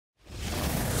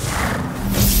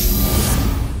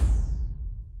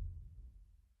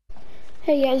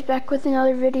Hey guys, back with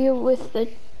another video with the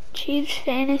Chiefs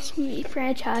fantasy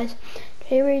franchise.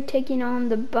 Today we're taking on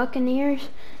the Buccaneers.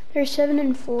 They're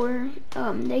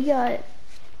 7-4. They got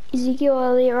Ezekiel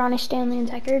Elliott, Ronnie Stanley, and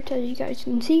Zach Ertz, as you guys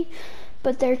can see.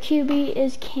 But their QB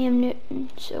is Cam Newton.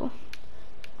 So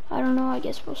I don't know. I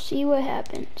guess we'll see what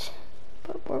happens.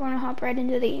 But we're gonna hop right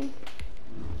into the game.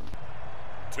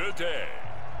 Today,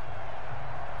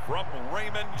 from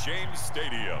Raymond James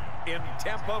Stadium in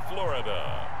Tampa,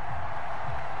 Florida.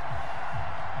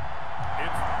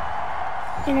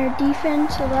 And our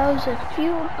defense allows a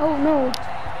field,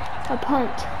 a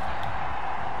punt.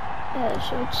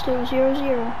 So it's still 0-0.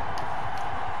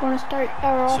 We're going to start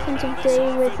our offensive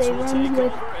day with a run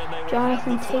with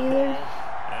Jonathan Taylor.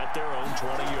 At their own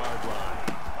 20-yard line.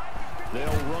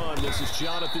 They'll run. This is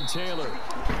Jonathan Taylor.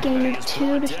 Gain of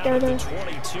 2 to start a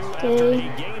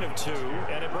day. Gain of 2,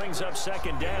 and it brings up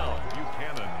second down.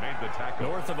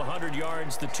 North of 100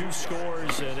 yards, the 2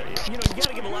 scores, and you got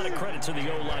to give a lot of credit to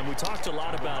the O-line. We talked a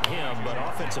lot about him, but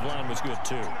offensive line was good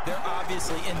too. They're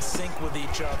obviously in sync with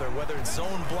each other, whether it's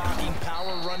zone blocking,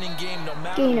 power running game, no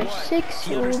matter Gain of what. 6,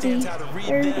 He it will be understands how to read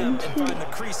 3rd them and 2. and find the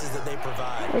creases that they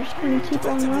provide. We're just going to keep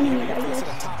on running it, I Defensively,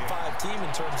 guess. a top 5 team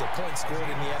in terms of points scored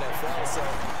in the NFL. So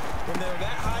when they're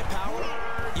that high power,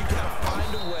 you got to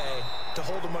find a way to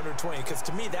hold them under 20, because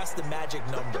to me that's the magic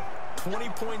number. 20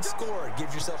 points scored, you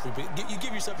give yourself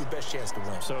your best chance to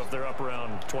win. So if they're up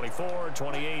around 24,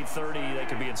 28, 30, they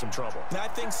could be in some trouble. And I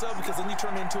think so, because then you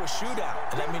turn it into a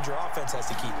shootout, and that means your offense has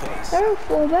to keep pace. They're a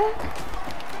fullback.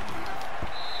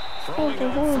 Throwing on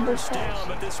horrible first down,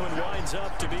 but this one winds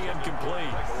up to be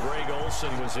incomplete. Greg Olsen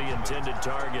was the intended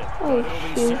target, but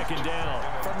it'll be second down.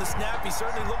 From the snap, he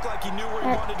certainly looked like he knew where he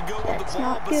wanted to go with the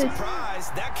ball, but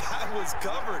surprise, that guy was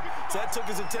covered. So that took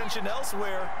his attention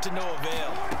elsewhere to no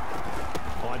avail.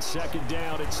 On second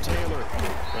down, it's Taylor,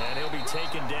 and he'll be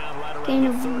taken down right around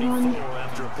the 34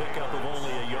 after a pickup of only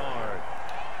a yard.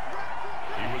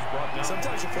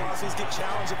 Sometimes your philosophies get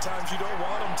challenged at times you don't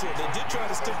want them to. They did try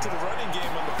to stick to the running game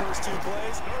on the first 2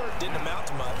 plays. Didn't amount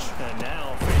to much. And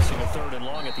now facing a 3rd and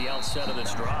long at the outset of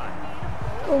this drive.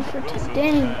 Go for 2.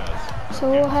 Dang. So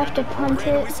we'll have to punt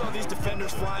it. We saw these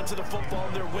defenders flying to the football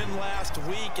in their win last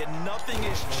week, and nothing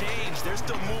has changed. They're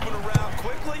still moving around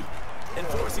quickly and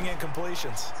forcing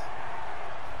incompletions.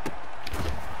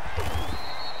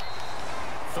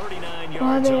 39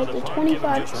 yards We'll have it on at the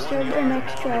 25 to start their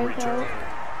next drive out.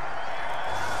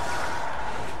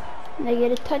 They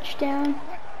get a touchdown.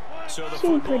 So the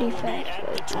Seem pretty football will be fast, at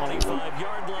the but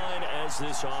 25-yard line as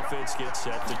this offense gets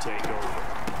set to take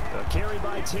over. A carry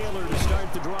by Taylor to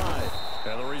start the drive.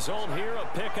 And the result here, a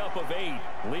pickup of 8.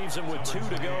 Leaves him with 2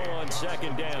 to go on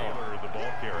second down.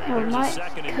 There's my a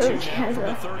second and coach 2 now has from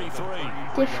the a 33.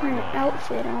 different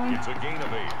outfit on. It's a gain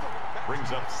of 8.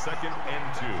 Brings up second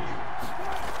and 2.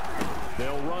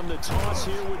 They'll run the toss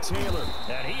here with Taylor.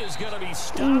 And he is going to be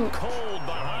stopped cold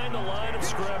behind the line of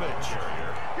scrimmage.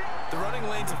 The running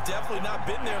lanes have definitely not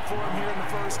been there for him here in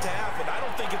the first half, and I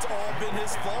don't think it's all been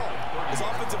his fault. His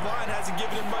offensive line hasn't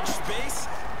given him much space.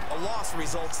 A loss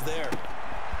results there.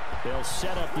 They'll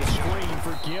set up the screen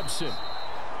for Gibson.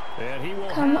 And he will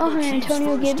Come have on, the Chiefs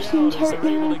Antonio first Gibson's down as hurt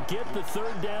they're able now. to get the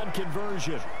 3rd down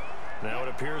conversion. Now it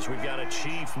appears we've got a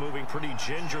Chief moving pretty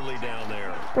gingerly down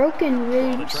there. Broken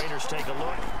The ribs. trainers take a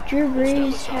look. Drew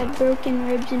Brees had broken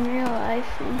ribs in real life,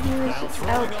 and he was out for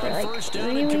like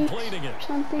 3 weeks or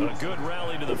something. A good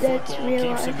rally to the That's football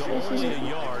real keeps him life. to This only a isn't,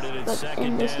 yard, and it's but second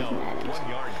and this is down. Madden. 1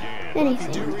 yard gain.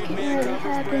 Anything can really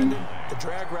happen. The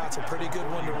drag route's a pretty good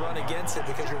one to run against it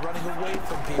because you're running away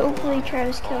from people. Hopefully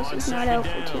Travis Kelce's not out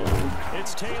for too long.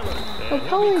 It's Taylor. He'll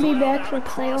probably be back for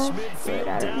playoffs, but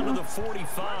I don't know. The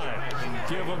 45.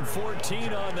 Give him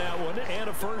 14 on that one and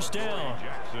a first down.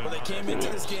 Well, they came into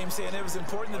this game saying it was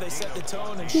important that they set the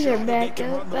tone and He's show our that they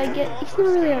can run backup. the I get football.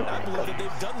 he's not really our I believe backup. that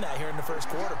they've done that here in the first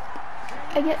quarter.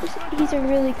 I guess he's a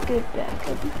really good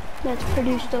backup that's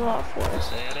produced a lot for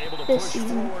us And able to this push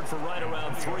season. forward for right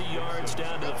around 3 yards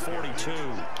down to the 42.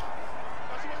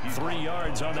 3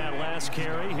 yards on that last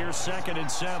carry. Here's second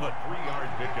and 7. 3-yard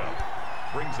pickup.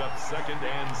 Brings up second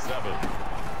and 7.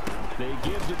 They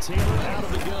give to Taylor out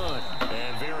of the gun.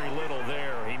 And very little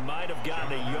there. He might have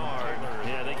gotten a yard.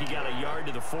 Yeah, I think he got a yard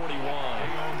to the 41.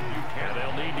 And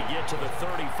they'll need to get to the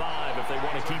 35 if they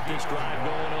want to keep this drive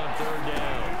going on 3rd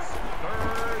down.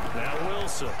 Now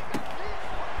Wilson.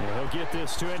 And he'll get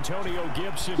this to Antonio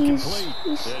Gibson complete.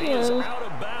 He's And he is slow. out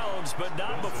of bounds downs, but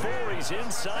not before he's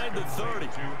inside the 30.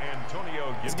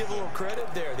 Let's give a little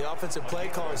credit there. The offensive play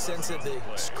caller sensed that the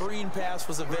screen pass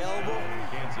was available.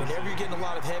 Whenever you're getting a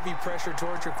lot of heavy pressure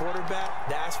towards your quarterback,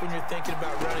 that's when you're thinking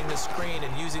about running the screen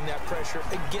and using that pressure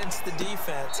against the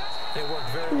defense. It worked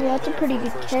very well. That's a pretty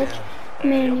good catch.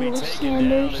 He'll be Manuel taken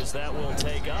down Sanders. as that will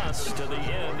take us to the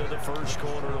end of the first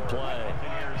quarter of play.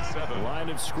 Line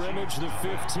of scrimmage, the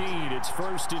 15. It's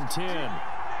 1st and 10.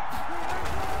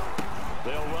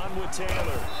 They'll run with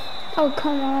Taylor. Oh,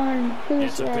 come on. Who's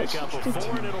It's a that? pickup of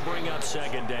 4, and it'll bring up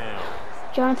 2nd down.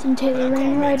 Jonathan Taylor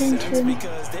ran right into him.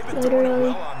 Because they've been throwing it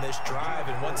well on this drive,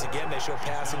 and once again they show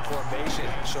passing formation,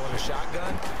 showing a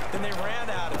shotgun. Then they ran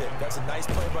out of it. That's a nice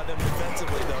play by them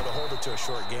defensively, though, to hold it to a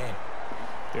short gain.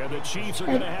 Yeah, the Chiefs are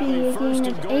going to have a 1st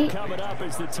and goal coming up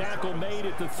as the tackle made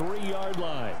at the 3-yard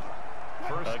line.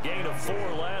 A gain of 4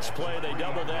 last play. They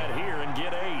double that here and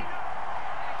get 8.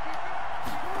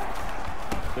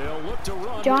 They'll look to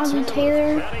run. Jonathan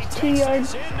Taylor, 2-yard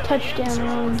touchdown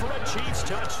run. Chiefs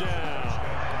touchdown.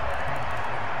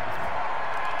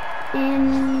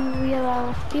 And we allow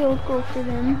a field goal for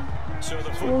them. So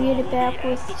we'll get it back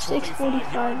with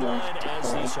 6:45 left to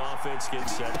as play. this offense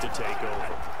gets set to take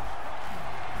over.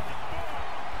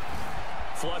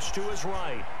 Flush to his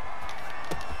right.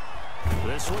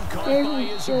 This one caught There by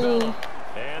we Isabella.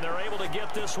 go. And they're able to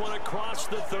get this one across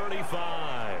the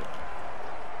 35.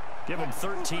 Give them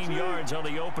 13 yards on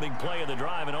the opening play of the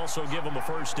drive and also give them a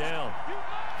 1st down.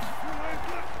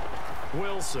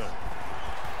 Wilson.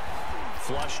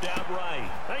 Flushed out right.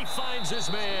 He finds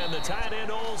his man, the tight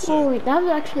end Olsen. Oh, wait, that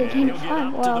was actually a gain of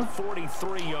 5. To Wow. the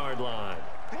 43-yard line.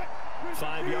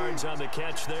 5 yards on the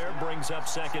catch there, brings up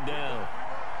 2nd down.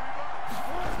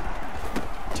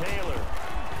 Taylor.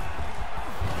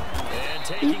 And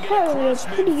He's had a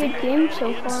pretty good game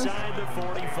so far.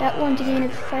 That one's a gain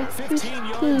of 15.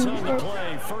 yards on the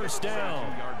play, 1st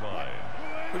down.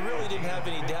 We really didn't have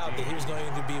any doubt that he was going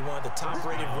to be one of the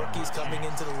top-rated rookies coming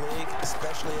into the league,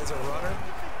 especially as a runner.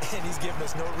 And he's given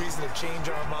us no reason to change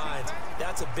our minds.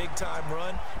 That's a big-time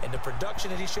run, and the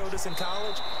production that he showed us in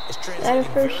college is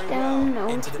translating very well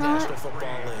into the National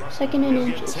Football League. 2nd and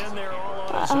inches.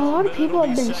 A lot of people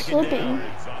have been slipping.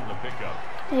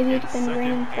 Maybe it's been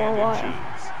raining for a while.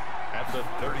 At the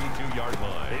 32-yard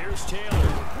line. Here's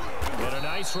Taylor. And a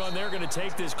nice run. They're going to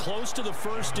take this close to the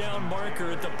 1st down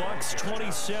marker at the Bucs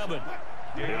 27.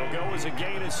 It'll go as a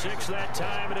gain of 6 that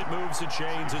time, and it moves the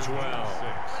chains as well.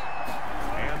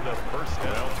 And the 1st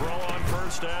down. They'll throw on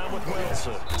 1st down with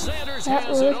Wilson. Sanders That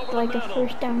has it looked over like the a middle.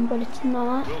 1st down, but it's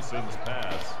not. Wilson's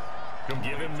pass.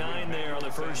 Give him 9 there on the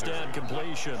 1st down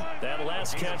completion. That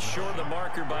last catch short of the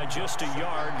marker by just a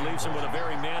yard leaves him with a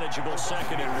very manageable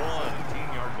 2nd and 1.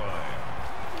 15-yard line.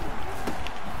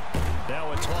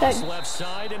 Now a toss left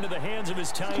side into the hands of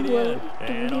his tight end.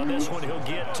 And on this one, he'll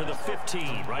get to the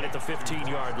 15, right at the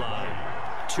 15-yard line.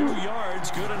 2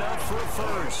 yards, good enough for a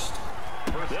 1st.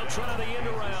 They'll try the end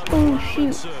around. Oh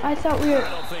shoot! I thought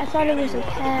it was a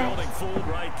pass. Building fooled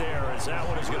right there, as that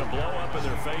one is going to blow up in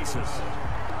their faces.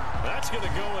 That's going to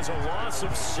go as a loss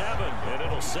of 7, and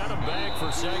it'll set them back for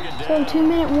 2nd down. So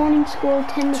 2-minute warning score,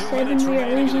 10-7. We are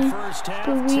losing,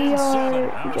 but we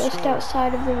are just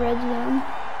outside of the red zone.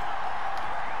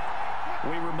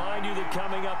 We remind you that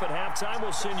coming up at halftime,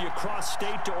 we'll send you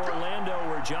cross-state to Orlando,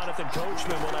 where Jonathan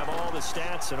Coachman will have all the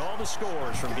stats and all the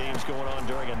scores from games going on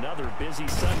during another busy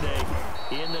Sunday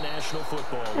in the National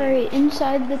Football League. All right,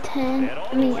 inside the 10.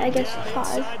 I guess the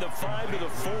 5. Inside the 5 to the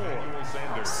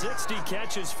 4. 60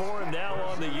 catches for him now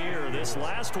on the year. This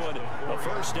last one, a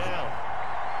 1st down.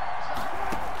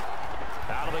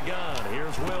 Out of the gun,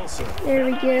 here's Wilson. There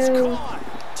we go.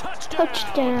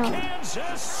 Touchdown.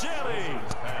 Kansas City.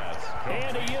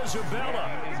 Andy Isabella.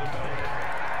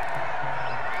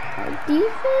 Our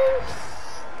defense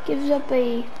gives up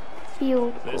a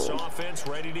field goal. This offense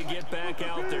ready to get back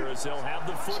out there as they'll have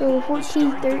the football. So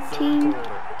 14-13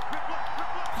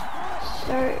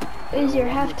 start is your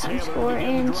halftime score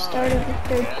and start of the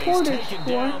 3rd quarter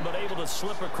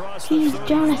score. He's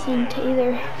Jonathan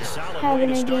Taylor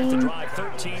having a game.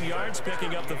 13 yards,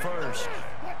 picking up the 1st.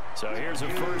 So here's a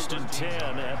 1st and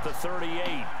 10 at the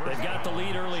 38. They've got the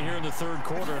lead early here in the 3rd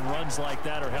quarter, and runs like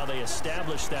that are how they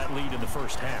establish that lead in the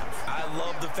 1st half. I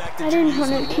love the fact that I didn't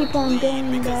want to keep on going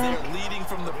because back. they're leading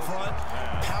from the front,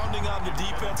 pounding on the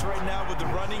defense right now with the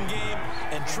running game,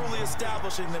 and truly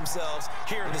establishing themselves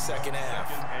here in the 2nd half.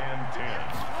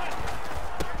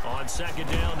 On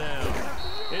 2nd down now,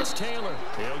 it's Taylor.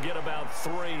 He'll get about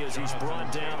 3 as he's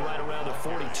brought down right around the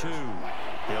 42.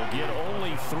 He'll get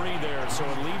only 3 there, so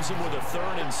it leaves him with a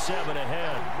 3rd and 7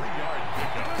 ahead.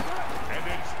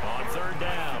 On 3rd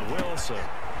down, Wilson.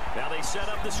 Now they They set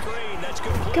up the screen. That's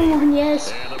complete. Come on,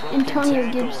 yes. And the broken Antonio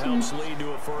tackle Gibson. helps lead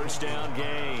to a first down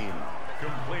gain.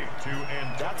 Complete to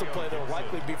Antonio. That's a play that will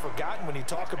likely be forgotten when you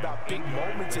talk about big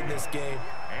moments in this game.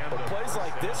 But plays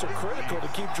like this are critical to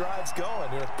keep drives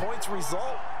going. And if points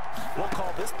result, we'll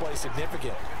call this play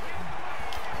significant.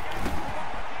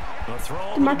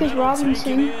 Demarcus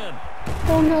Robinson.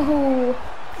 Oh no.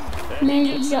 Man,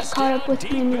 he got caught up with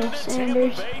Emmanuel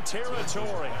Sanders.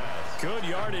 Good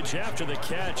yardage after the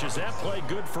catch. Is that play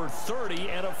good for 30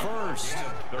 and a first?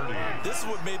 This is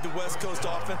what made the West Coast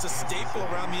offense a staple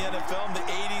around the NFL in the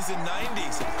 80s and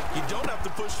 90s. You don't have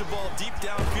to push the ball deep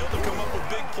downfield to come up with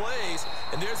big plays.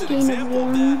 And there's an example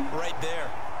of that right there.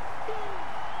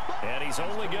 And he's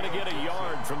only going to get a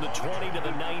yard from the 20 to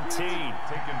the 19.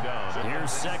 Taken down. Here's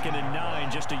 2nd and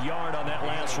 9, just a yard on that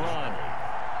last run.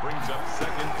 Brings up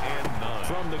 2nd and 9.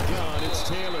 From the gun, it's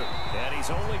Taylor. And he's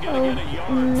only going to get a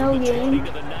yard from the 20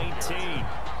 to the 19.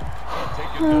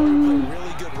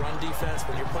 Really good run defense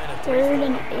when you're playing a 3rd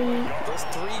and 8. Those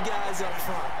 3 guys up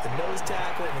front, the nose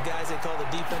tackle and the guys they call the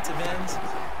defensive ends,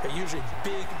 are usually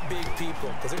big people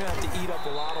because they're going to have to eat up a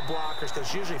lot of blockers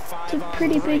because usually 5 It's a on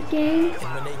pretty 3. big game.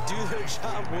 And when they do their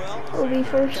job well, It'll be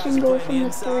 1st and goal from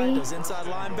the 3. Those inside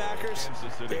linebackers,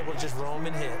 they're able to just roam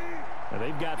and hit. And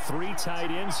they've got 3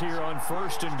 tight ends here on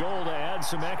 1st and goal to add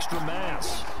some extra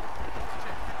mass.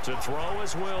 To throw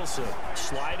is Wilson,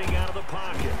 sliding out of the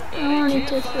pocket. I wanted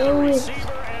to throw it.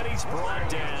 And he's brought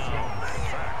down.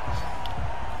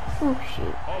 Oh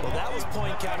shoot. Well, that was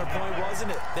point counterpoint,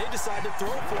 wasn't it? They decided to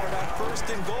throw for it on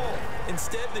 1st and goal.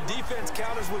 Instead, the defense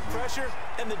counters with pressure,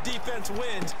 and the defense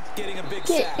wins, getting a big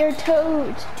Get sack. your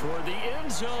toes. Toward the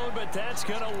end zone, but that's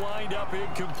going to wind up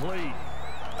incomplete.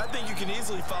 I think you can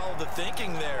easily follow the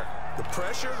thinking there. The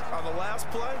pressure on the last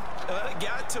play, it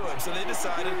got to him, so they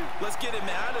decided, let's get him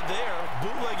out of there,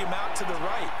 bootleg him out to the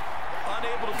right.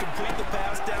 Unable to complete the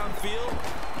pass downfield,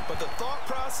 but the thought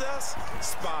process,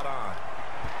 spot on.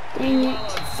 Dang it.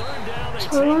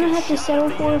 So we're going to have to settle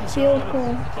for a field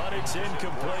goal. But it's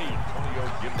incomplete.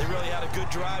 They really had a good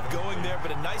drive going there,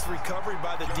 but a nice recovery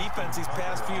by the defense these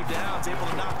past few downs, able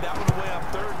to knock that one away on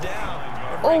 3rd down.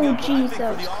 Oh jeez,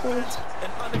 that was close.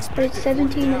 But it's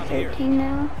 17 to 13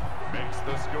 now. Makes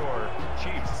the score.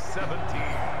 Chiefs 17.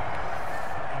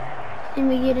 And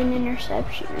we get an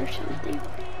interception or something.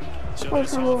 So Or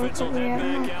this from a offense will recovery, I head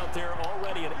don't back know. out there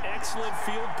already in excellent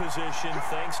field position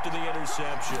thanks to the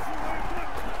interception.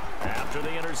 After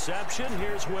the interception,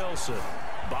 here's Wilson.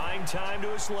 Buying time to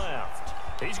his left.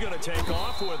 He's going to take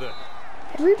off with it.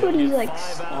 Everybody's like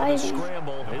 5 out of the sliding.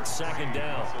 scramble. It's 2nd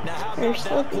down. Now, how They're about that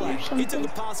slipping play? or He took something.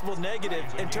 a possible negative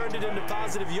and turned it into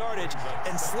positive yardage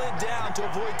and slid down to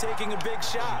avoid taking a big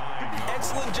shot.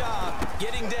 Excellent job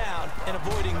getting down and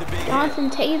avoiding the big hit. Jonathan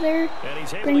Taylor And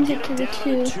he's able brings to it get to it the down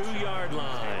 2. to the 2-yard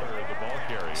line.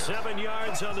 7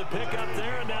 yards on the pickup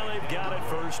there, and now they've got it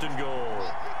 1st and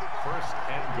goal. 1st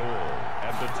and goal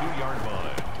at the 2-yard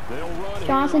line. They'll run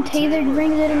Jonathan here with Taylor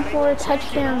brings it in for a Taylor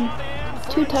touchdown. taking it on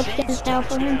in 2 for a touchdowns Chiefs now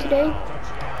for him today.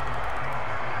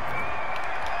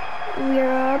 We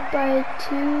are up by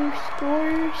 2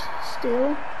 scores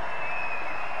still.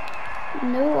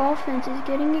 No offense is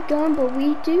getting it going, but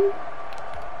we do.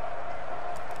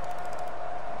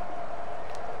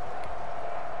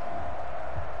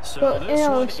 So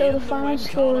So the final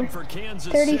score,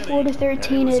 34 to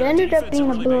 13. It ended up being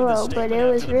a blowout, but it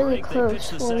was really close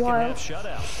for a while.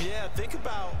 Yeah, think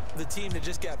about the team that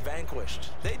just got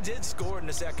vanquished. They did score in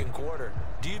the 2nd quarter.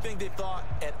 Do you think they thought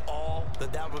at all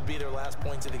that that would be their last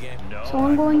points of the game? No. So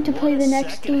I'm going to play the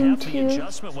next game too. These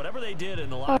are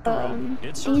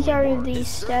the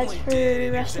stats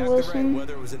for Russell Wilson.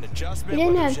 He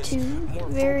didn't have 2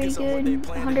 very good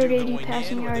 180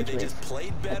 passing yards with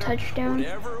a touchdown.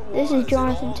 This is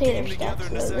Jonathan Taylor stats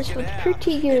though. This looks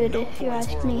pretty good if you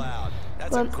ask me.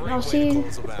 But I'll see you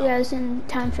guys in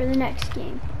time for the next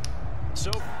game.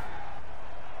 So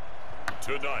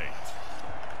Tonight.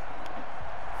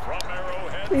 From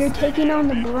Arrowhead We are taking on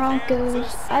the Stadium in Broncos.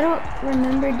 Kansas City. I don't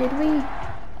remember, did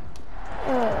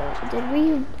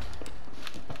we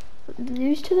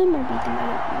lose to them or beat them? I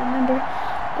don't remember.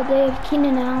 But they have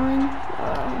Keenan Allen.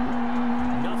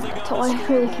 That's all I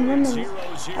really can remember.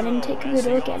 I didn't take a good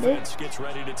look at it.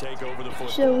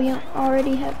 So we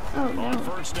already have, oh no.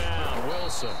 First down,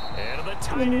 Wilson. And the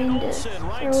tight Didn't end mean to Olsen,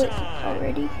 right throw it side.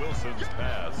 already. Wilson's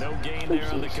pass. No gain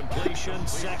there on the completion.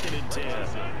 2nd and 10.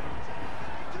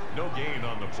 No gain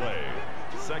on the play.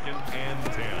 2nd and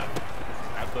 10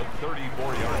 at the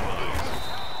 34-yard line.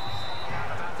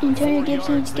 Antonio 4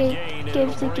 Gibson yards the gain, and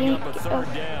gives the it'll bring game up a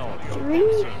 3rd down. 3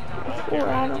 or 4,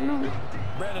 I don't know.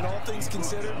 Brandon, all things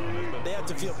considered, they have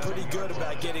to feel pretty good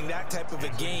about getting that type of a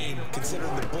game,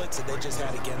 considering the blitz that they just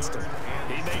had against them.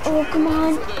 Oh, come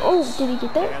on. Oh, did he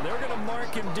get there? And they're going to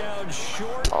mark him down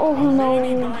short. Oh,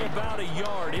 Maybe no. by about a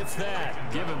yard, if that.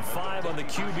 Give him 5 on the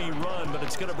QB run, but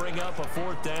it's going to bring up a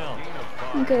 4th down.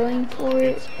 I'm going for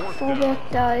it.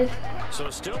 Fullback dive. So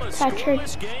still a Patrick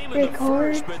scoreless game in the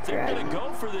Ricard. first, but they're going to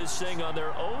go for this thing on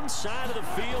their own side of the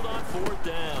field on 4th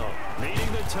down.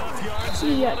 Needing the tough yards, they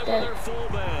He run got it with that. their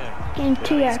fullback. Game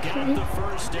 2, He's actually. got the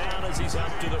first down as he's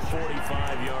up to the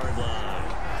 45-yard line.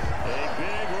 A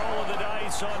big roll of the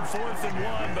dice on 4th and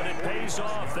 1, but it pays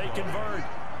off. They convert.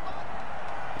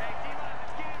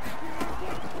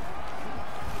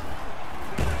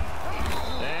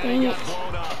 And he got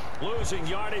blown up. Losing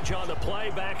yardage on the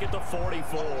play back at the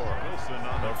 44.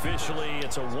 Officially,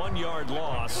 it's a 1-yard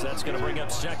loss. That's going to bring up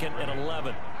 2nd and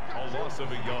 11. A loss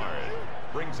of a yard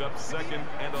brings up 2nd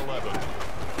and 11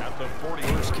 at the 40.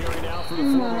 First carry now for the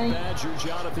former Badger,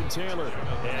 Jonathan Taylor.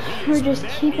 And he We is just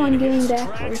met keep on in doing his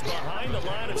backwards. tracks behind the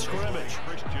line of scrimmage.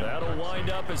 That'll wind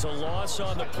up as a loss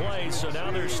on the play, so now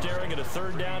they're staring at a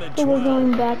 3rd down and So 12. we're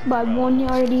going back by 1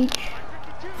 yard each.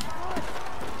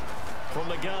 From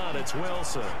the gun, it's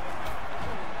Wilson.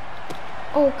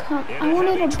 Oh, come. In I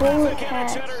wanted heavy a bullet traffic, and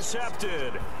it's catch.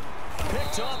 intercepted.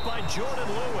 Picked off by Jordan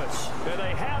Lewis. And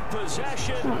they have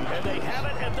possession, and they have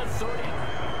it at the 30.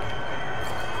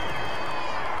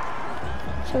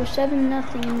 So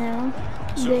 7-0 now.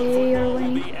 So They the are football will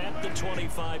winning. be at the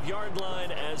 25-yard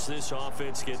line as this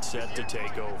offense gets set to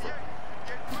take over.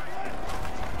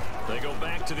 They go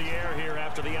back to the air here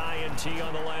after the INT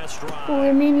on the last drive. Oh,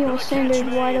 Emmanuel And the catch Sanders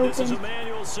made. wide This is open.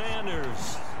 Emmanuel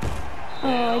Sanders.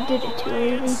 Oh, I did it too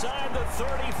early. Inside the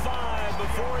 35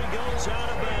 before he goes out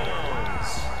of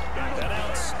bounds. An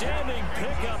outstanding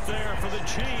pickup there for the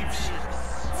Chiefs.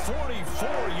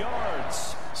 44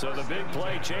 yards. So the big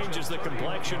play changes the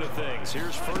complexion of things.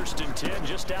 Here's 1st and 10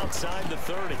 just outside the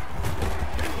 30.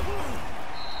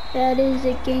 That is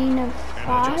a gain of And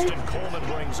 5. Justin Coleman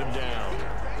brings him down.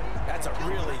 That's a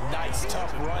really nice,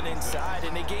 tough run inside,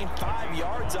 and they gained 5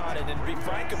 yards on it. And to be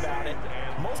frank about it,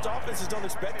 most offenses don't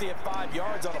expect to get 5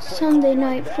 yards on a play Sunday call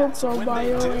night like that. So football, when by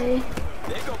they the do, way.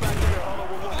 they go back to their huddle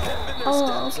with a pep in their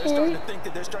Oh, steps. They're starting okay. to think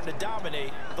that they're starting to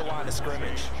dominate the line of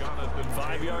scrimmage.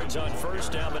 5 yards on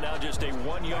 1st down, but now just a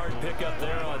 1-yard pickup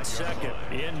there on 2nd.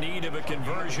 In need of a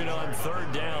conversion on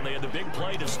 3rd down. They had the big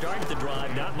play to start the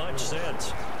drive. Not much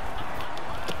sense.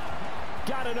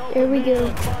 Got an open There we go.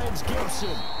 man, finds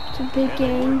Gibson. It's a big And they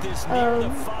game work this near the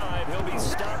of 5. He'll be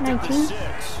stopped 19. at the 6.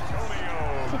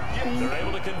 16. They're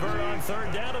able to convert on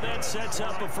 3rd down, and that sets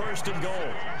up a 1st and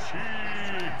goal.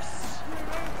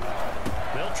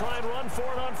 They'll try and run for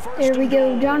it on 1st There we and go,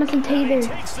 goal. Jonathan And he Taylor.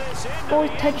 takes this into 4th the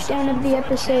end touchdown zone of the for a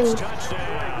Chiefs episode.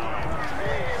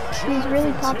 touchdown. He's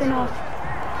really popping off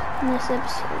in this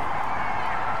episode.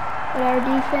 But our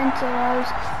defense allows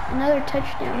another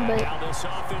touchdown, but Now this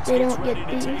offense they gets don't ready get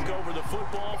to the take over the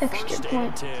football. extra 1st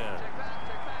point. and 10.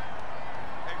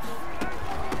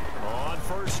 On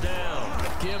 1st down,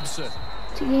 Gibson.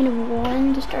 it's a gain of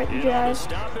 1 to start the In on the drive.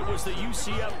 stop, it was the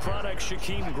UCF product,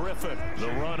 Shaquem Griffin. The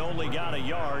run only got a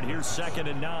yard. Here's 2nd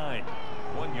and 9.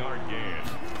 1-yard gain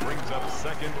brings up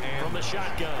 2nd and From the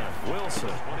shotgun, Wilson.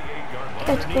 28-yard line.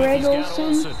 That's Underneath, Greg he's got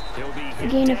Olsen. He'll be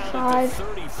hit Gain of down at 5. the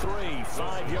 33.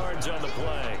 5 yards on the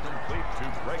play. Complete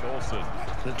to Greg Olsen.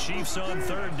 The Chiefs on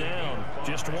 3rd down.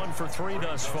 Just 1 for 3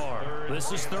 thus far.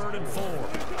 This is 3rd and 4.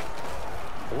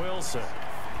 Wilson.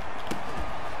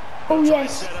 Oh,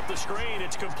 yes. Set up the screen.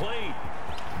 It's complete.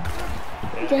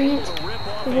 Dang it. To rip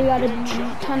off We got a big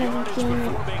chunk ton of yardage gain,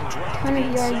 before being dropped ton of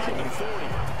yards inside the here. 40.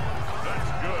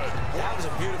 That's good. That was a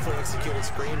beautifully executed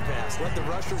screen pass. Let the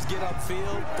rushers get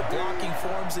upfield. The blocking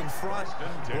forms in front.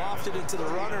 Lofted it to the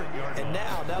runner. And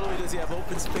now, not only does he have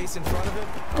open space in front of him,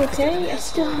 Okay, I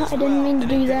didn't mean to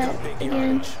do that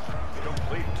again.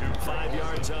 Complete to 5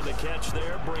 yards on the catch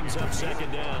there. Brings up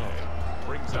 2nd down.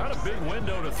 brings Not up a big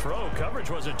window to throw. Coverage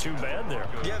wasn't too bad there.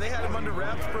 yeah, they had him under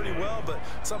wraps pretty well, but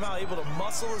somehow able to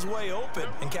muscle his way open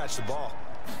and catch the ball.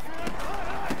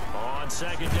 On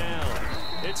 2nd down,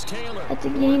 it's Taylor. That's a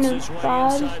gain Works of his way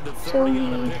 5, inside the so 30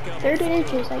 on a he pickup of 3rd 4.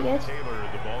 inches, I guess. Taylor,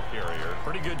 the ball carrier.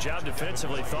 Pretty good job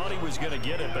defensively. Thought he was going to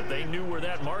get it, but they knew where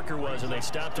that marker was, and they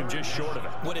stopped him just short of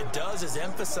it. What it does is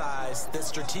emphasize that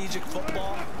strategic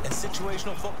football and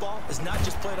situational football is not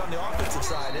just played on the offensive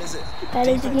side, is it? That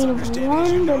is a Defense gain of understanding,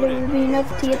 as you 1, but it noted, would be enough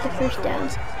to where get the first first down down.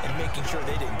 marker was and making sure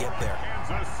they didn't get there.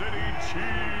 Kansas City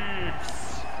Chiefs.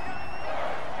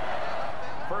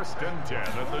 1st and 10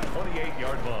 at the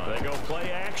 28-yard line. They go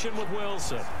play action with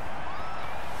Wilson.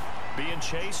 Being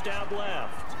chased out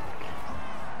left.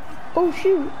 Oh,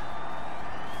 shoot.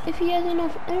 if he has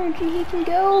enough energy, he can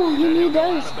go, and he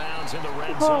does.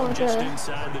 Oh,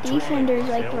 the defenders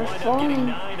like were falling.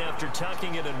 After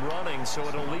tucking it and running, so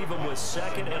it'll leave him with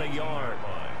 2nd and a yard.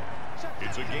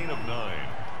 It's a gain of 9.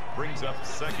 Brings up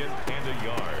 2nd and a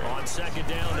yard. On 2nd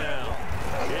down now,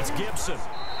 it's Gibson.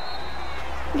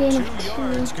 Gain 2 of 2.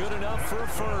 yards, good enough for a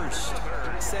first.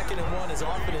 2nd and 1 is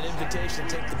often an invitation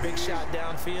to take the big shot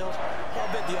downfield.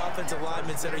 I'll bet the offensive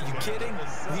linemen said, are you kidding?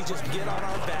 We just get on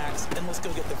our backs and let's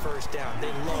go get the first down.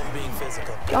 They love being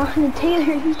physical. Jonathan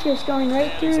Taylor, he's just going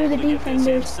right through the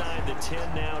defenders. Inside the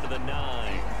 10 now to the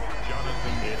 9.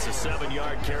 It's a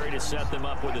 7-yard carry to set them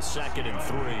up with a 2nd and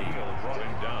 3. Brought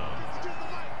him down.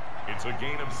 It's a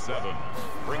gain of 7.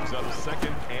 Brings up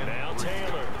 2nd and now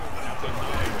Taylor. At the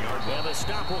 9-yard line. And the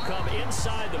stop will come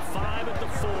inside the 5 at the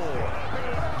 4.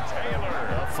 Taylor.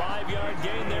 A 5-yard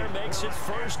gain there makes it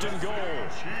 1st and goal.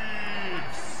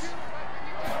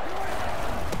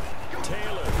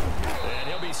 Taylor. And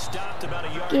he'll be stopped about a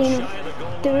yard Gain shy of the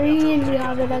goal line. 3, and we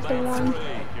have it at the 1.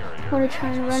 Want to try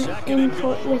and run in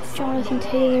for with Jonathan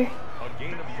Taylor. A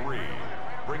gain of 3.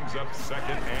 Brings up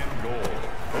 2nd and goal.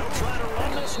 They'll try to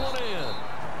run this one in.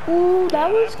 Ooh,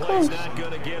 that was close. Not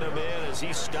going to get him in as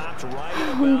he stopped right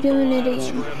I'm doing it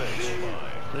again.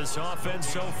 This offense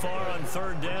so far on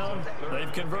 3rd down,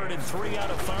 they've converted 3 out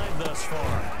of 5 thus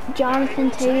far.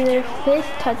 Jonathan Taylor,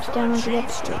 5th touchdown of the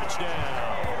episode.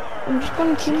 I'm just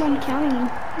going to keep on counting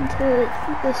until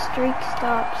the streak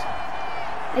stops.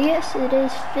 I guess it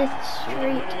is 5th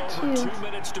straight, too. 2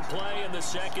 minutes to play in the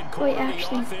 2nd quarter. Wait,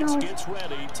 actually, no, it's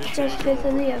just 5th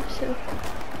of the episode.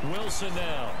 Wilson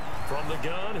now. From the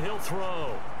gun, he'll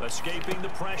throw. Escaping the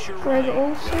pressure. Greg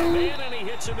Olsen. And he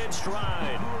hits him in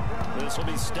stride. This will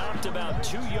be stopped about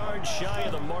 2 yards shy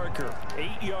of the marker.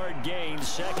 8-yard gain,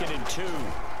 2nd and 2.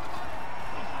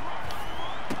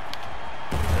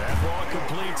 That ball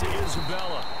complete to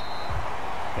Isabella.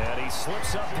 And he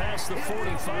slips up past the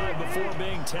 45 before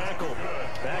being tackled.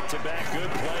 Back-to-back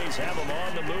good plays have him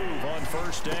on the move on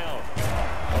 1st down.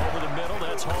 Over the middle,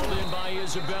 that's hauled in by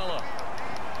Isabella.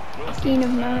 Gain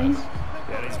of 9.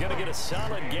 And he's going to get a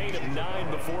solid gain of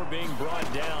 9 before being brought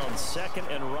down.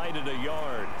 2nd and right at a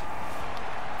yard.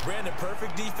 Brandon,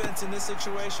 perfect defense in this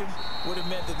situation would have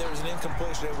meant that there was an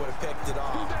incompletion. They would have picked it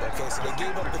off. Okay, so they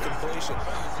gave up the completion.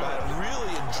 But I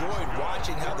really enjoyed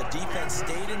watching how the defense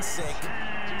stayed in sync,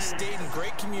 stayed in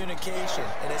great communication.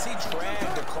 And as he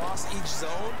dragged across each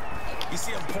zone, you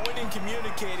see him pointing,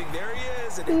 communicating. There he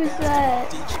is. And it passed him off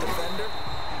to each defender.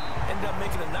 Ended up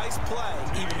making a nice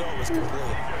play, even though it was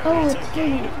complete. Oh, it's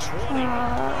Gain.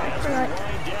 I forgot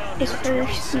his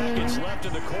first name. Left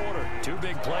in the quarter. 2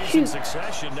 big plays in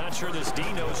succession. Not sure this D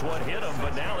knows what hit him,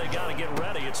 but now they got to get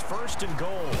ready. It's 1st and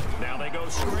goal. Now they go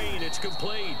screen. It's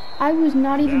complete. I was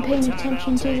not even paying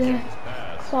attention to the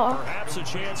clock. Perhaps a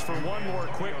chance for one more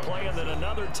quick play and then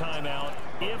another timeout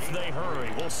if they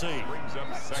hurry. We'll see.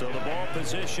 So the ball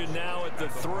position now at the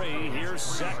 3. Here's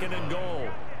 2nd and goal.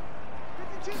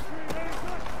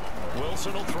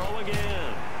 Wilson will throw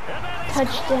again.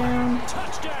 Touchdown.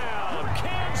 Touchdown,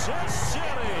 Kansas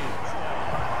City.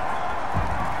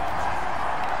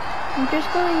 I'm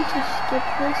just going to skip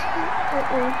this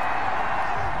one.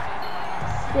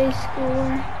 They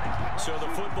score. So the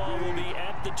football will be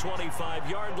at the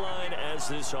 25-yard line as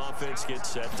this offense gets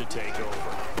set to take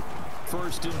over.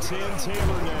 1st and 10,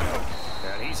 Taylor now.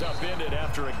 And he's upended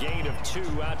after a gain of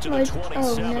 2 out to the 27.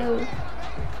 Oh no.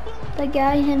 The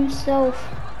guy himself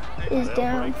is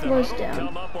down, was down.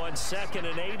 Come up on 2nd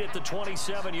and 8 at the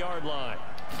 27-yard line.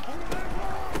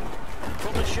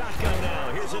 From the shotgun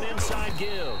now, here's an inside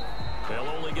give. They'll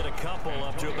only get a couple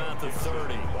up to about the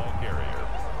 30. Ball carrier.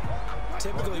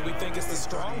 Typically, we think it's the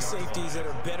strong safeties that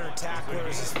are better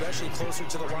tacklers, especially closer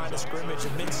to the line of scrimmage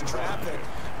amidst traffic.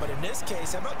 But in this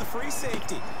case, how about the free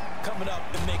safety coming up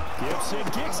and make...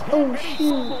 Oh,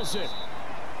 shoot.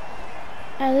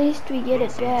 At least we get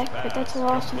it back, but that's a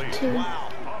loss of 2. Wow,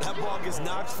 that ball gets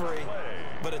knocked free,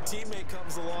 but a teammate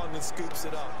comes along and scoops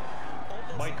it up.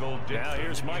 Now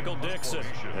here's Michael Dixon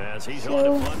as he's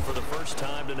on the punt for the first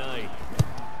time tonight.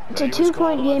 It's a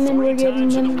 2-point game, and we're giving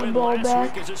them the ball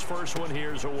back. His first one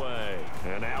here's away.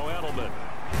 And now Edelman.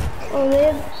 Oh, they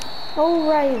have... Oh,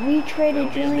 right. We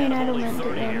traded Julian Edelman to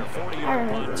them. I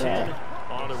remember that.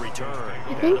 On the return.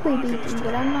 I think we beat them,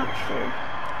 but I'm not sure.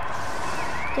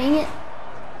 Dang it.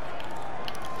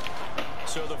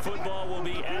 So the football will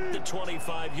be at the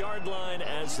 25-yard line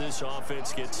as this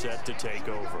offense gets set to take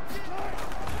over.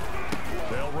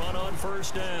 They'll run on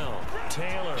 1st down.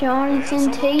 Taylor.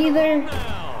 Jonathan Taylor.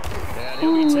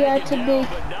 Ooh, that's a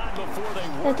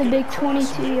big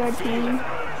 22-yard gain.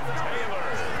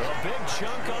 A big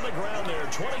chunk on the ground there,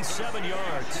 27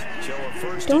 yards. So a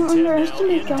first Don't and 10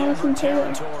 underestimate now in Jonathan Denver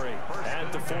Taylor. territory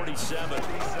at the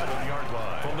 47-yard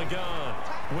line. From the gun,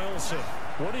 Wilson.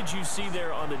 What did you see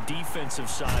there on the defensive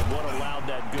side? What allowed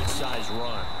that good-sized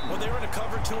run? Well, they were in a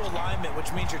cover 2 alignment,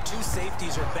 which means your 2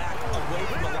 safeties are back away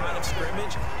from the line of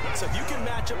scrimmage. So if you can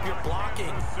match up your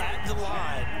blocking at the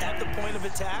line, at the point of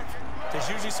attack, there's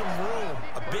usually some room,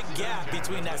 a big gap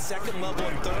between that second level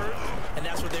and third, and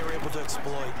that's what they were able to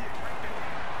exploit.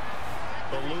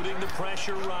 Eluding the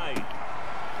pressure right.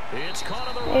 It's caught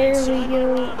on the right There we side.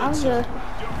 go. I was a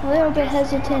little bit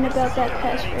hesitant about that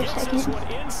pass for a Gets this second.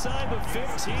 one inside the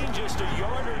 15, just a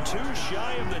yard or 2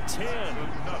 shy of the 10.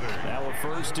 Now a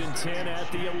first and 10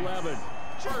 at the 11.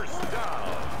 First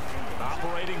down.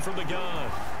 Operating from the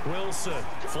gun. Wilson,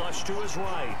 flush to his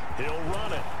right. He'll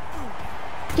run it.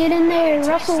 Get in there,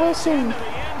 Russell Wilson. To the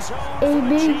end zone A for the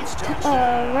big Chiefs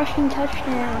touchdown. rushing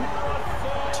touchdown.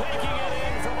 Taking it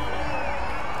in from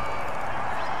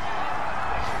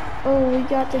Oh, we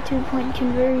got the 2-point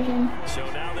conversion. So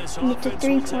now this And it's a offense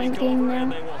will 3-point take game over, and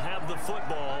now. they will have the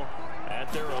football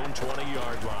at their own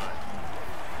 20-yard line.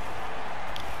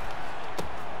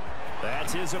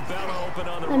 That's Isabella open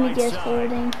on the Let me right guess, side.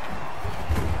 holding.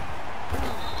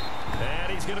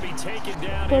 And he's going to be taken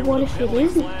down But here what with if a it penalty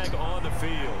isn't? flag on the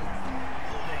field.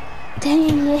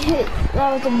 Dang it,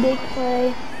 that was a big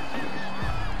play.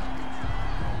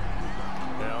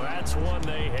 Now that's one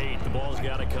they hate. The ball's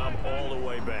got to come all the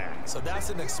way back. So that's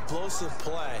an explosive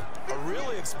play, a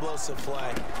really explosive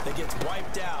play that gets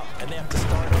wiped out, and they have to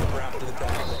start over after the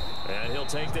penalty. And he'll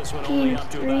take this one only up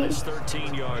to about his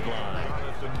 13-yard line.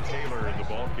 Jonathan Taylor in the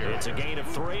ball carrier. It's a gain of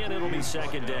 3, and it'll be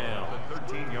second down. The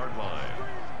 13-yard line.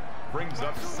 Brings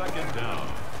up second down.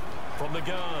 From the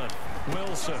gun,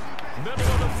 Wilson. Middle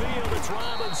of the field, it's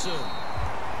Robinson.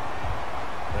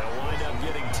 They'll wind up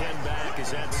getting 10 back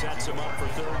as that sets them up for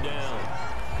third down.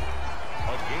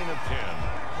 A gain of 10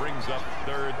 brings up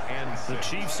third and 6. The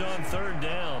Chiefs on third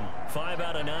down. 5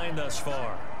 out of 9 thus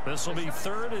far. This will be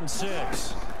 3rd and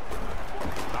 6.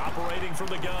 Operating from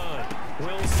the gun,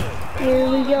 Wilson. Here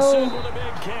we Robinson go. with a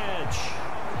big catch.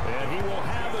 And he will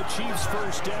have the Chiefs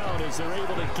first down as they're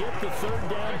able to get the third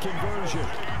down conversion.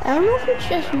 I don't know if it's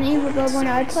just me, but when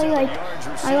I play,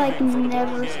 I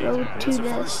never throw to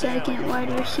the second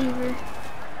wide receiver.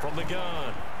 From the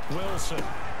gun, Wilson.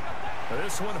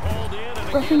 This one hauled in,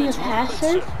 and Roughing again the it's passer.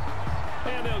 Robinson.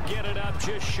 And they'll get it up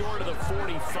just short of the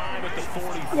 45 at the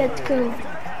 44. Let's go.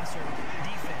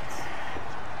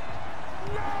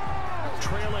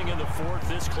 Trailing in the 4th,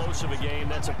 this close of a game,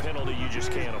 that's a penalty you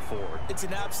just can't afford. It's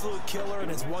an absolute killer, and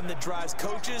it's one that drives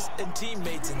coaches and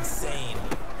teammates insane.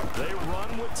 They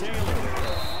run with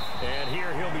Taylor. And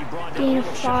here he'll be brought down Gain a of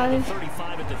little shy of 5.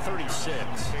 35 at the 36.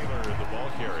 Taylor the ball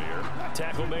carrier.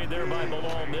 Tackle made there by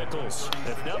Bilal Nichols.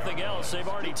 If nothing else, they've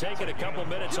already taken a couple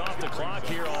minutes off the clock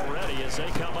here already as they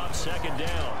come up second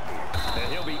down.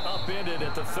 And he'll be upended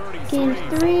at the 33. Gain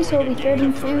of 3, so it'll be 3rd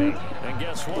and 2. And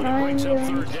guess what? It I'm brings up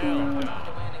going third down.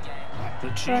 to The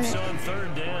Chiefs on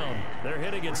third down. They're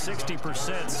hitting at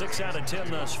 60%, 6 out of 10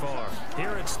 thus far.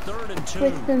 Here it's 3rd and 2.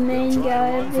 with the main guy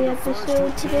of the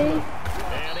episode today,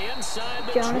 And inside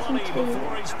the Jonathan 20 Taylor.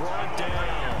 before he's brought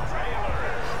down.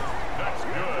 That's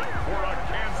good for a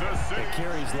Kansas City. It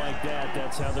carries like that.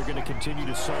 That's how they're going to continue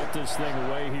to salt this thing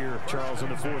away here, Charles, in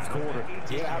the 4th quarter.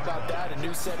 Yeah, how about that? A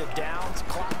new set of downs.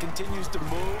 Clock continues to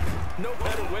move. No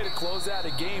better way to close out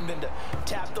a game than to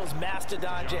tap those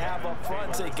mastodons you have up front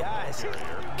and say, guys,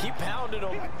 keep pounding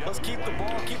them. Let's keep the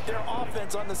ball, keep their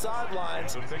offense on the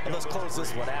sidelines, and let's close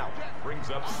this one out.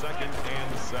 Brings up 2nd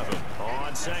and 7.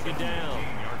 On second down,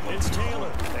 it's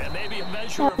Taylor. And maybe a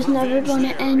measure That of was never revenge gonna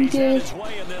there. end He's had good. his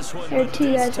way in this one, There are but 2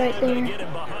 this guys right time they there. get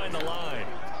him behind the line.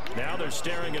 Now they're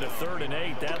staring at a 3rd and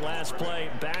 8. That last play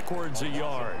backwards a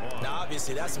yard. Now,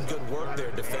 obviously, that's some good work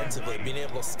there defensively, being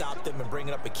able to stop them and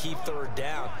bringing up a key 3rd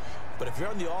down. But if you're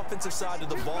on the offensive side of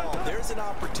the ball, there's an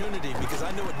opportunity, because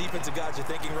I know what defensive guys are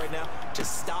thinking right now.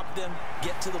 Just stop them,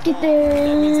 get to the ball. Get there.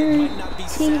 That means they might not be T.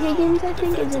 sound Higgins, I think.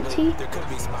 Is it defensively. T? There could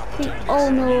be some opportunities. Oh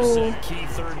You no. said key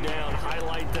 3rd down.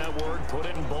 Highlight that word. Put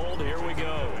it in bold. Here we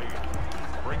go.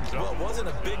 Brings Well, up it wasn't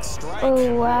a big strike. Oh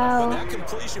But wow. that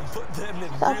completion put them in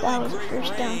Thought that really was a great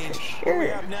first down range. for What we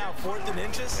sure. have now, 4th and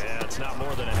inches. Yeah, it's not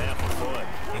more than a half a foot.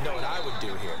 You know what I would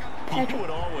do here? You would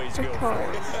always go for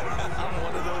it. I'm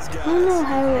one of those guys. I don't know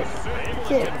how it Able is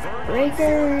to it convert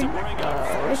Breaker, to bring up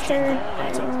first and Richard, goal. I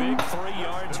That's a don't know. big 3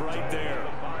 yards right there.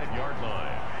 5-yard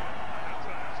line.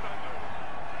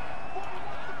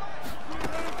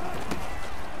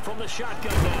 From the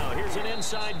shotgun now. Here's an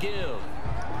inside give.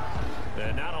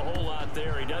 And not a whole lot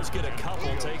there. He does get a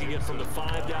couple, taking it from the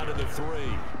 5 down to the 3.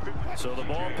 So the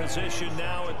ball position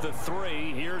now at the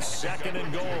 3. Here's 2nd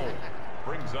and goal.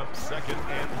 Brings up 2nd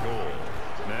and goal.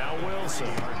 Now Wilson.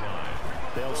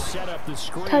 They'll set up the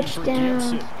screen Touchdown.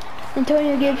 for Gibson.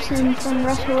 Antonio Gibson from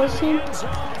Russell Wilson.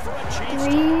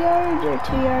 3 yards or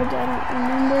 2 yards, I don't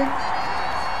remember.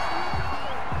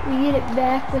 We get it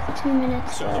back with 2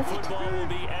 minutes So left. the football will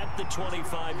be at the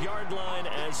 25-yard line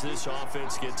as this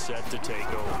offense gets set to take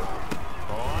over.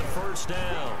 On 1st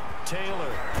down,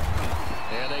 Taylor.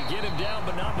 And they get him down,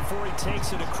 but not before he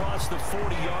takes it across the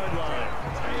 40-yard line.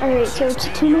 Alright, so it's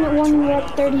 2-minute 1, we're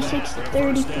up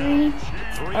 36-33.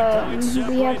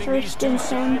 We have 1st and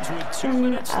 10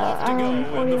 from our own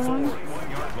 41.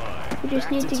 We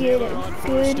just need to get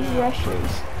good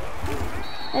rushes.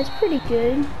 That's pretty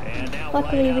good.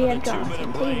 Luckily we have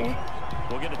Jonathan Taylor.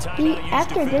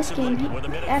 After this game,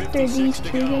 after these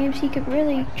 2 games, he could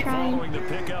really try and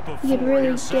he could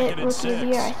really get Rookie of the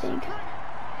Year, I think.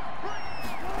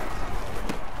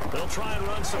 They'll try and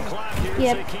run some clock here.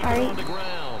 Yep, alright.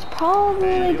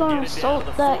 Probably gonna assault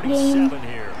that game.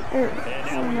 Or, I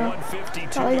don't know.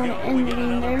 Probably gonna end the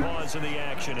game there. Pause in the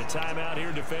action. A timeout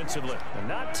here defensively. And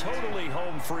not totally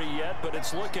home free yet, but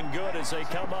it's looking good as they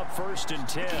come up 1st and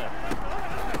 10.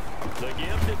 The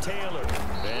give to Taylor.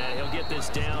 And he'll get this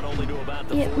down only to about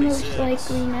the 46. Most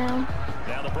likely now.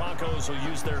 Now the Broncos will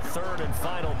use their 3rd and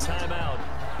final timeout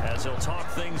as they'll talk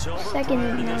things over 2nd prior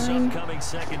and to this 9. upcoming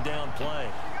 2nd down play.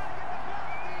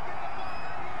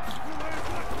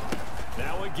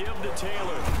 Now a give to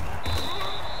Taylor.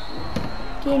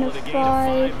 Gain of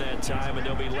 5. That time, and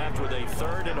they'll be left with a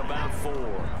 3rd and about 4.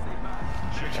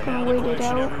 Just Now gonna the wait it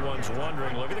question out. everyone's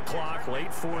wondering, look at the clock,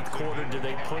 late 4th quarter, do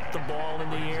they put the ball in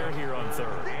the air here on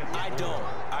 3rd? I don't.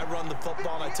 I run the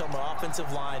football and I tell my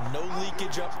offensive line, no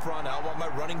leakage up front. I don't want my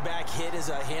running back hit as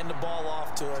I hand the ball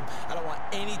off to him. I don't want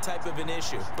any type of an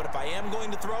issue. But if I am going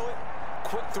to throw it,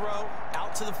 quick throw,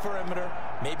 out to the perimeter,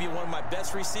 maybe one of my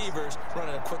best receivers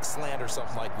running a quick slant or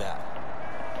something like that.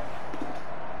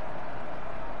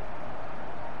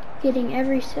 Getting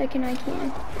every second I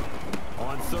can.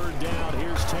 On 3rd down,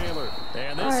 here's Taylor.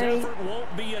 And this effort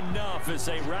won't be enough as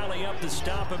they rally up to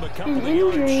stop him a couple of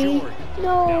yards short.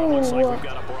 Now it looks like we've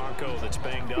got a Bronco that's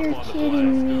banged up You're on the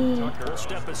kidding play. me. We'll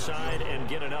step aside and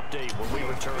get an update when we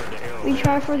return to Arrowhead. We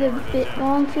try for the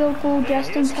long field goal.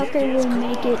 Justin Tucker will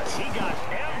make it.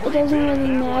 It doesn't really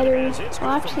matter. Well,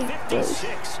 actually, it does.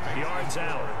 56 yards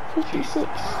out. 56.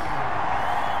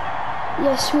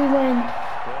 Yes, we win.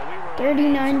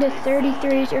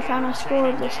 39-33 is our final score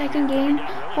of the 2nd game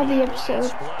of the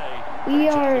episode. We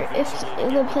are, if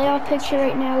the playoff picture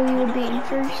right now, we would be in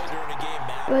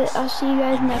 1st. But I'll see you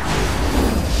guys next week.